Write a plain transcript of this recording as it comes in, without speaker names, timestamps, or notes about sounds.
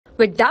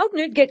With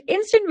Doubtnut, get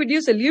instant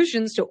video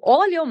solutions to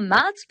all your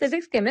maths,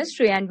 physics,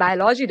 chemistry, and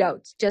biology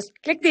doubts. Just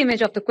click the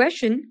image of the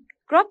question,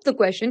 crop the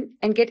question,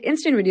 and get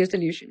instant video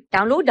solution.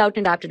 Download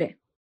Doubtnut app today.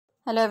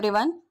 Hello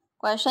everyone.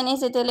 Question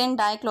is ethylene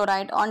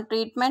dichloride on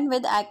treatment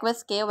with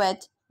aqueous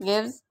KOH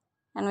gives,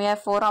 and we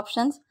have 4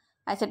 options: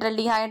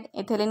 acetaldehyde,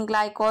 ethylene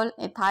glycol,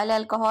 ethyl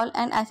alcohol,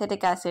 and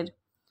acetic acid.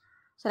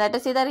 So let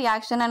us see the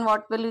reaction and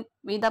what will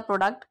be the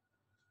product.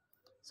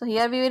 So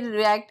here we will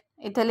react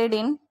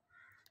ethylidene,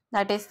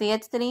 that is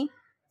CH3,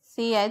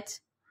 CH,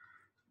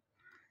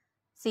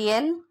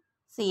 Cl,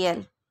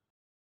 Cl.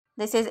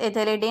 This is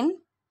ethylidene.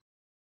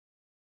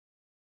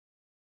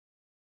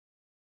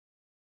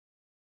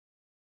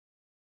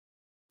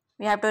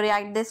 We have to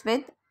react this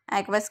with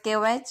aqueous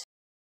KOH.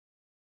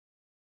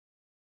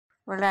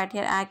 We'll write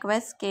here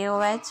aqueous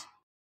KOH,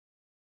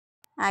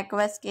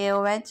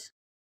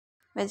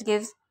 which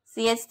gives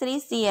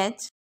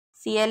CH3CH.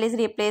 Cl is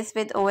replaced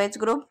with OH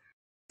group.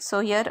 So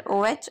here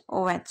OH,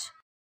 OH.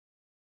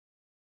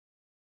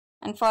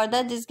 And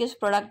further this gives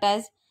product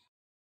as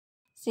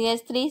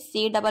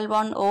CH3C double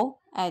bond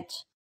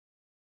OH.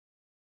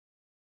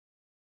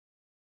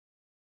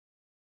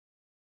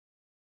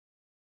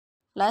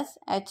 Plus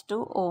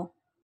H2O.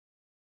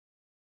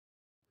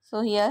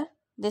 So here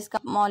this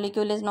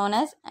molecule is known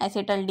as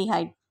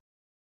acetaldehyde.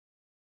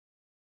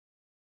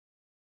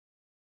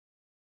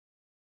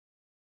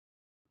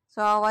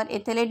 So our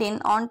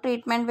ethylidene on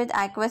treatment with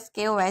aqueous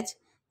KOH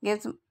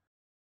gives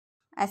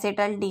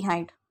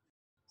acetaldehyde.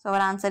 So our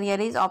answer here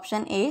is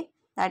option A,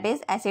 that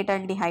is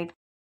acetaldehyde.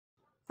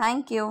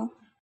 Thank you.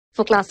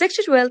 For class 6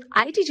 to 12,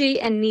 IIT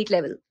JEE and NEET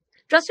level.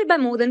 Trusted by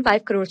more than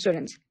 5 crore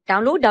students.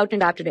 Download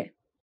Doubtnut app today.